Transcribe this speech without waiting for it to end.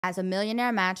As a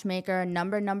millionaire matchmaker,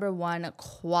 number one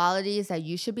qualities that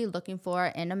you should be looking for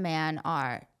in a man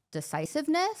are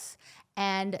decisiveness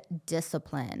and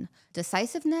discipline.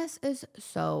 Decisiveness is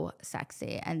so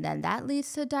sexy, and then that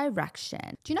leads to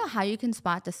direction. Do you know how you can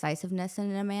spot decisiveness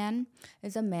in a man?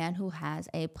 Is a man who has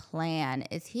a plan.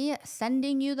 Is he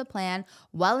sending you the plan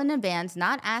well in advance,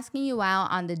 not asking you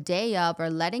out on the day of or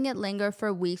letting it linger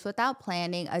for weeks without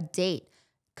planning a date?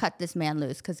 Cut this man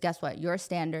loose, because guess what? Your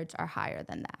standards are higher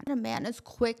than that. A man is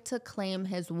quick to claim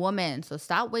his woman. So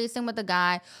stop wasting with a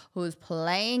guy who's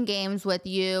playing games with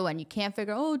you and you can't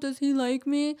figure, oh, does he like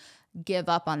me? Give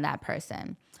up on that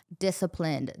person.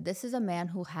 Disciplined. This is a man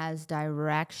who has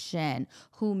direction,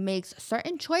 who makes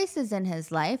certain choices in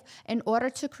his life in order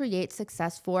to create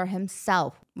success for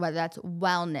himself, whether that's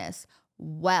wellness,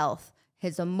 wealth,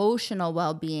 his emotional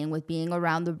well-being, with being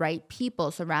around the right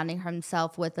people, surrounding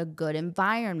himself with a good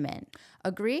environment.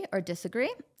 Agree or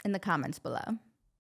disagree? In the comments below.